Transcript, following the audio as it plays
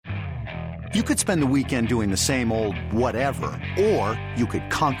You could spend the weekend doing the same old whatever, or you could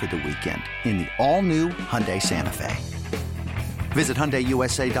conquer the weekend in the all-new Hyundai Santa Fe. Visit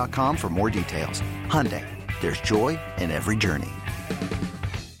HyundaiUSA.com for more details. Hyundai, there's joy in every journey.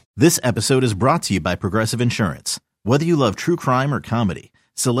 This episode is brought to you by Progressive Insurance. Whether you love true crime or comedy,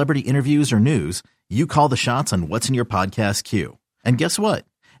 celebrity interviews or news, you call the shots on what's in your podcast queue. And guess what?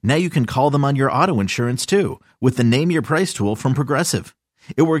 Now you can call them on your auto insurance too with the Name Your Price tool from Progressive.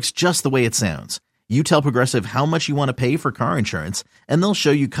 It works just the way it sounds. You tell Progressive how much you want to pay for car insurance, and they'll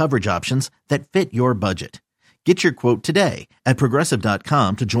show you coverage options that fit your budget. Get your quote today at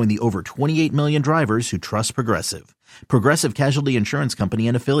Progressive.com to join the over 28 million drivers who trust Progressive. Progressive Casualty Insurance Company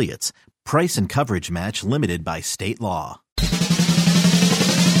and Affiliates. Price and coverage match limited by state law.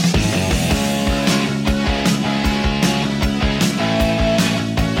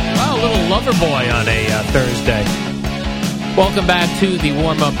 Wow, a little lover boy on a Thursday. Welcome back to the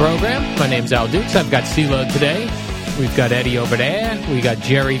warm-up program. My name's Al Dukes. I've got CeeLo today. We've got Eddie over there. We got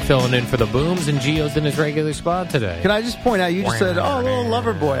Jerry filling in for the Booms, and Gio's in his regular spot today. Can I just point out, you just said, oh, a little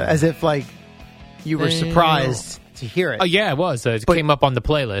lover boy, as if, like, you were surprised to hear it. Oh, yeah, it was. It came up on the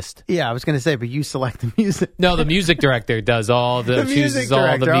playlist. Yeah, I was going to say, but you select the music. No, the music director does all the chooses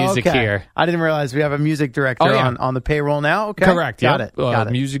all the music here. I didn't realize we have a music director on the payroll now. Okay. Correct. Got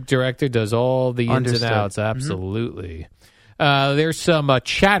it. Music director does all the ins and outs. Absolutely. There's some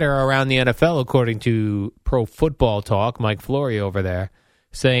chatter around the NFL, according to Pro Football Talk, Mike Florio over there,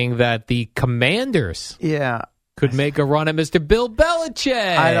 saying that the Commanders could make a run at Mr. Bill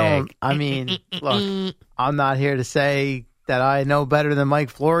Belichick. Look, I'm not here to say that I know better than Mike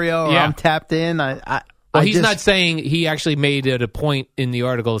Florio or I'm tapped in. He's not saying, he actually made it a point in the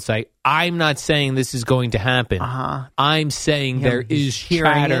article to say, I'm not saying this is going to happen. I'm saying there is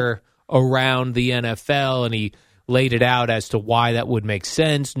chatter around the NFL, and he laid it out as to why that would make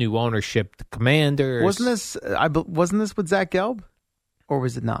sense. New ownership, the Commanders. Wasn't this with Zach Gelb, or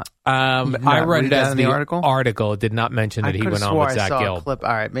was it not? I read it as the article. It did not mention that he went on with Zach Gelb. Clip. All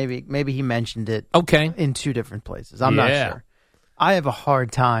right, maybe he mentioned it. Okay, in two different places. I'm not sure. I have a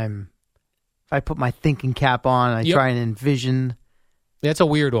hard time if I put my thinking cap on. I try and envision. That's a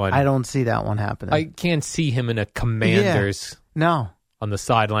weird one. I don't see that one happening. I can't see him in a Commanders. No. On the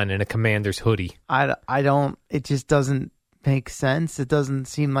sideline in a Commander's hoodie. I don't. It just doesn't make sense. It doesn't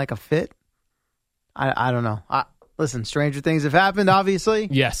seem like a fit. I don't know. Listen, stranger things have happened, obviously.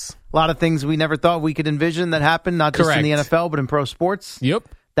 Yes. A lot of things we never thought we could envision that happened, not just in the NFL, but in pro sports. Yep.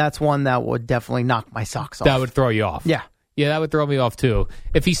 That's one that would definitely knock my socks off. That would throw you off. Yeah. Yeah, that would throw me off, too.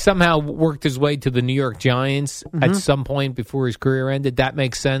 If he somehow worked his way to the New York Giants at some point before his career ended, that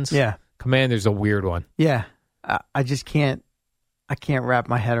makes sense. Yeah. Commander's a weird one. Yeah. I just can't. I can't wrap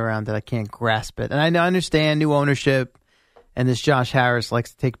my head around it. I can't grasp it. And I understand new ownership, and this Josh Harris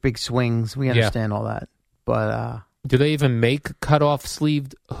likes to take big swings. We understand all that. But do they even make cutoff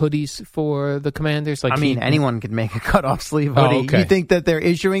sleeved hoodies for the Commanders? Like, anyone could make a cutoff sleeve hoodie. Oh, okay. You think that they're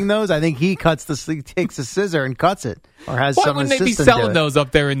issuing those? I think he cuts the sleeve, takes a scissor and cuts it, or has Why some wouldn't assistant they be selling those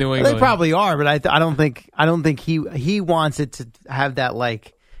up there in New England? They probably are, but I don't think he wants it to have that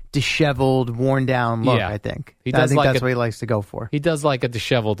like disheveled, worn down look. I think that's what he likes to go for. He does like a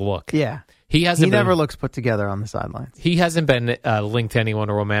disheveled look. Yeah. He never looks put together on the sidelines. He hasn't been linked to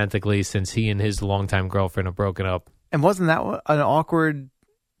anyone romantically since he and his longtime girlfriend have broken up. And wasn't that an awkward?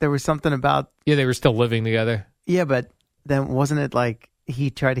 There was something about. Yeah, they were still living together. Yeah, but then wasn't it like he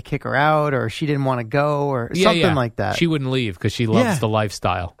tried to kick her out, or she didn't want to go, or something like that? She wouldn't leave because she loves the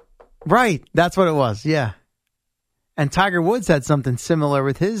lifestyle. Right, that's what it was. Yeah. And Tiger Woods had something similar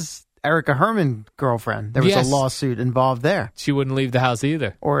with his Erica Herman girlfriend. There was a lawsuit involved there. She wouldn't leave the house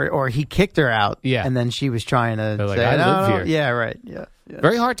either. Or he kicked her out. Yeah. And then she was trying to say, I live here. Yeah, right. Yeah.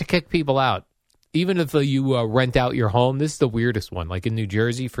 Very hard to kick people out. Even if you rent out your home, this is the weirdest one. Like in New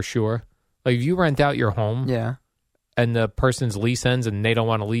Jersey, for sure. Like if you rent out your home and the person's lease ends and they don't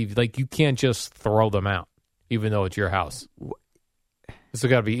want to leave, like you can't just throw them out, even though it's your house. So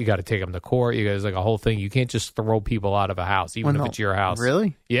you got to take them to court. There's like a whole thing. You can't just throw people out of a house, even if it's your house.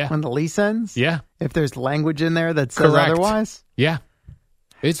 Really? Yeah. When the lease ends? Yeah. If there's language in there that says otherwise? Yeah.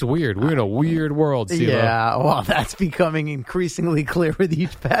 It's weird. We're in a weird world, CeeLo. Yeah. Well, that's becoming increasingly clear with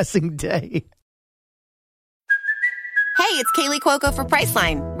each passing day. Hey, it's Kaylee Cuoco for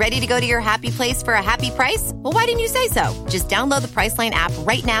Priceline. Ready to go to your happy place for a happy price? Well, why didn't you say so? Just download the Priceline app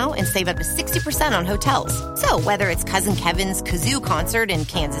right now and save up to 60% on hotels. So whether it's Cousin Kevin's Kazoo Concert in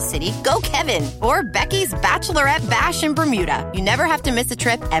Kansas City, go Kevin, or Becky's Bachelorette Bash in Bermuda, you never have to miss a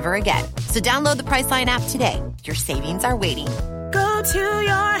trip ever again. So download the Priceline app today. Your savings are waiting. Go to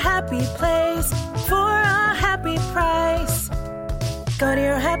your happy place for a happy price. Go to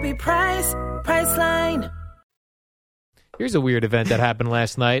your happy price, Priceline. Here's a weird event that happened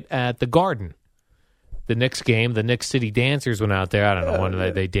last night at the Garden. The Knicks game, the Knicks City Dancers went out there. I don't know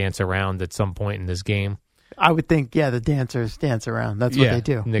when they dance around at some point in this game. I would think, the dancers dance around. That's what they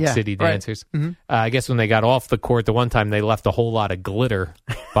do. Knicks City Dancers. Right. Mm-hmm. I guess when they got off the court the one time, they left a whole lot of glitter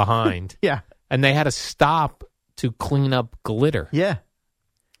behind. Yeah. And they had to stop to clean up glitter. Yeah.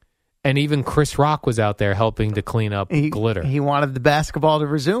 And even Chris Rock was out there helping to clean up glitter. He wanted the basketball to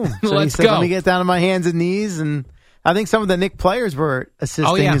resume. So Let's he said, go. let me get down on my hands and knees. And I think some of the Knicks players were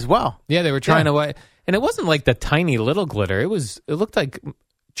assisting as well. Yeah, they were trying to... And it wasn't like the tiny little glitter. It looked like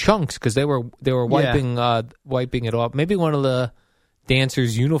chunks because they were wiping it off. Maybe one of the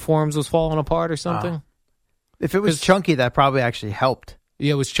dancers' uniforms was falling apart or something. If it was chunky, that probably actually helped.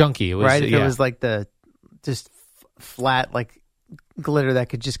 Yeah, it was chunky. It was, right? If it was like the just flat like glitter that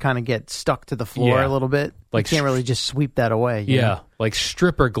could just kind of get stuck to the floor a little bit. Like you can't really just sweep that away. Yeah, know? Like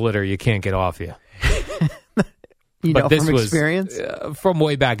stripper glitter you can't get off you. But this from experience? From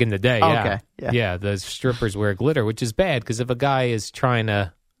way back in the day, Okay. Yeah, the strippers wear glitter, which is bad because if a guy is trying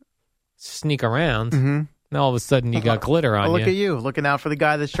to sneak around, now all of a sudden you got glitter on you. Look at you, looking out for the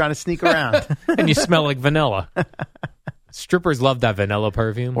guy that's trying to sneak around. And you smell like vanilla. Strippers love that vanilla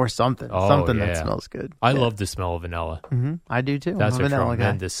perfume. Or something. Oh, something that smells good. I love the smell of vanilla. Mm-hmm. I do too. That's I'm a vanilla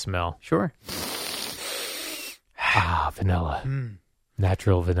tremendous guy. smell. Sure. Vanilla.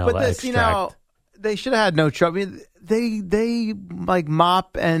 Natural vanilla but this, extract. They should have had no trouble. I mean, they like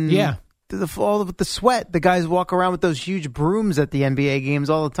mop and all of the sweat. The guys walk around with those huge brooms at the NBA games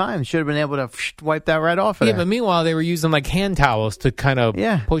all the time. Should have been able to wipe that right off. But meanwhile they were using like hand towels to kind of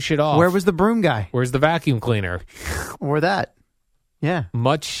push it off. Where was the broom guy? Where's the vacuum cleaner? Or that? Yeah,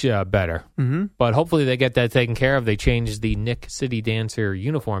 much better. Mm-hmm. But hopefully they get that taken care of. They changed the Knicks City Dancer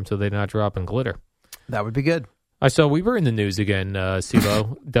uniform so they're not dropping glitter. That would be good. So we were in the news again,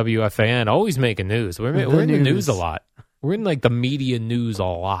 CeeLo. WFAN, always making news. We're in the news a lot. We're in like the media news a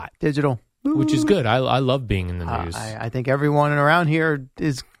lot. Digital. Which is good. I love being in the news. I think everyone around here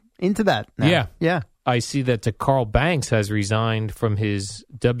is into that now. Yeah. Yeah. I see that Carl Banks has resigned from his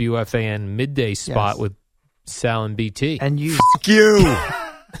WFAN midday spot with Sal and BT. And used... Fuck you!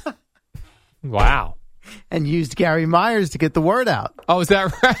 Wow. And used Gary Myers to get the word out. Oh, is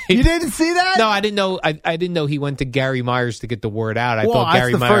that right? You didn't see that? No, I didn't know. I didn't know he went to Gary Myers to get the word out. I thought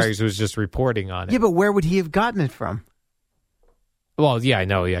Gary Myers was just reporting on it. Yeah, but where would he have gotten it from? Well, yeah, I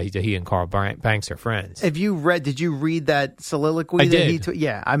know. Yeah, he and Carl Banks are friends. Did you read that soliloquy? I did.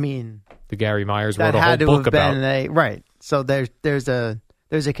 I mean, the Gary Myers wrote a whole book about it. Right. So there's a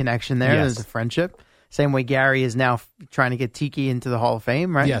connection there. Yes. There's a friendship. Same way Gary is now trying to get Tiki into the Hall of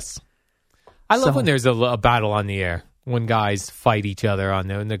Fame, right? Yes. I love when there's a battle on the air, when guys fight each other on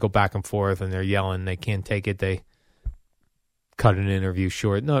there and they go back and forth and they're yelling, they can't take it, they cut an interview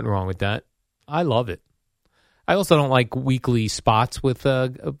short. Nothing wrong with that. I love it. I also don't like weekly spots with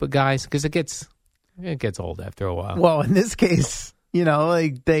guys because it gets old after a while. Well, in this case,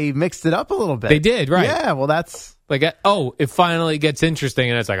 they mixed it up a little bit. They did, right? Yeah, well, that's... Like, it finally gets interesting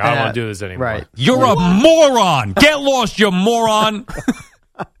and it's like, I don't want to do this anymore. Right. You're a moron! Get lost, you moron!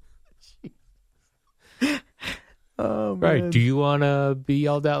 Oh, man. Right. Do you want to be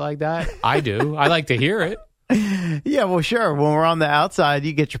yelled at like that? I do. I like to hear it. Yeah, well, sure. When we're on the outside,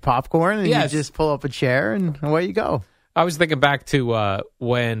 you get your popcorn and you just pull up a chair and away you go. I was thinking back to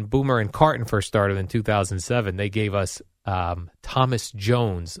when Boomer and Carton first started in 2007. They gave us Thomas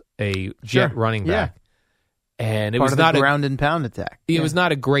Jones, a Jet running back. And it Part was of not the ground and pound attack. It was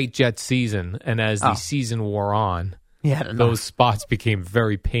not a great Jet season. And as the season wore on, those spots became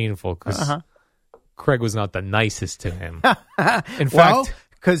very painful because Craig was not the nicest to him. In fact,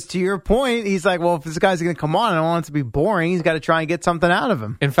 because to your point, he's like, well, if this guy's going to come on, I don't want it to be boring. He's got to try and get something out of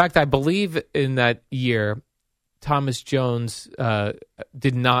him. In fact, I believe in that year, Thomas Jones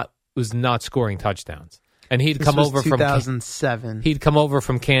was not scoring touchdowns, and he'd come over 2007. He'd come over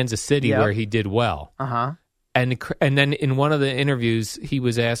from Kansas City where he did well. And then in one of the interviews, he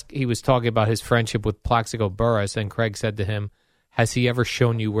was talking about his friendship with Plaxico Burress, and Craig said to him, "Has he ever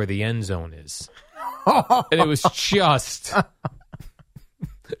shown you where the end zone is?" And it was just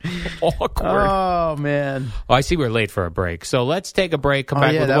awkward. Oh, man. Oh, I see we're late for a break. So let's take a break, come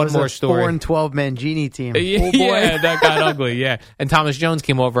back with one more story. 4-12 Mangini team. Oh, boy. Yeah, that got ugly, yeah. And Thomas Jones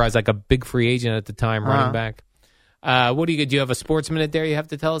came over as like a big free agent at the time, running back. What do you have a sports minute there you have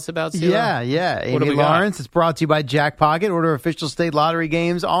to tell us about, CeeLo? Yeah. Amy Lawrence. It's brought to you by Jack Pocket. Order official state lottery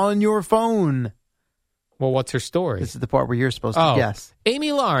games on your phone. Well, what's her story? This is the part where you're supposed to guess.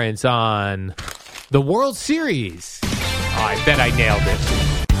 Amy Lawrence on the World Series. Oh, I bet I nailed it.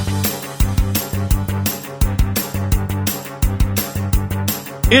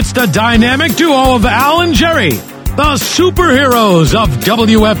 It's the dynamic duo of Al and Jerry, the superheroes of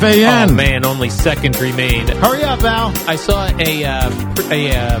WFAN. Oh, man, only seconds remain. Hurry up, Al. I saw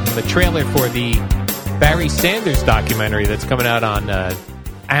a trailer for the Barry Sanders documentary that's coming out on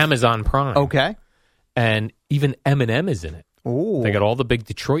Amazon Prime. Okay. And even Eminem is in it. Ooh. They got all the big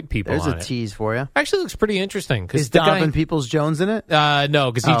Detroit people There's on a it. tease for you. Actually looks pretty interesting. Is Donovan Peoples-Jones in it?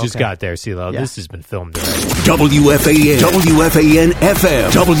 No, because he just okay. got there, CeeLo. Yeah. This has been filmed already. WFAN, WFAN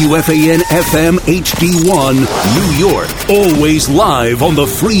FM, WFAN FM HD1, New York. Always live on the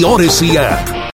free Odyssey app.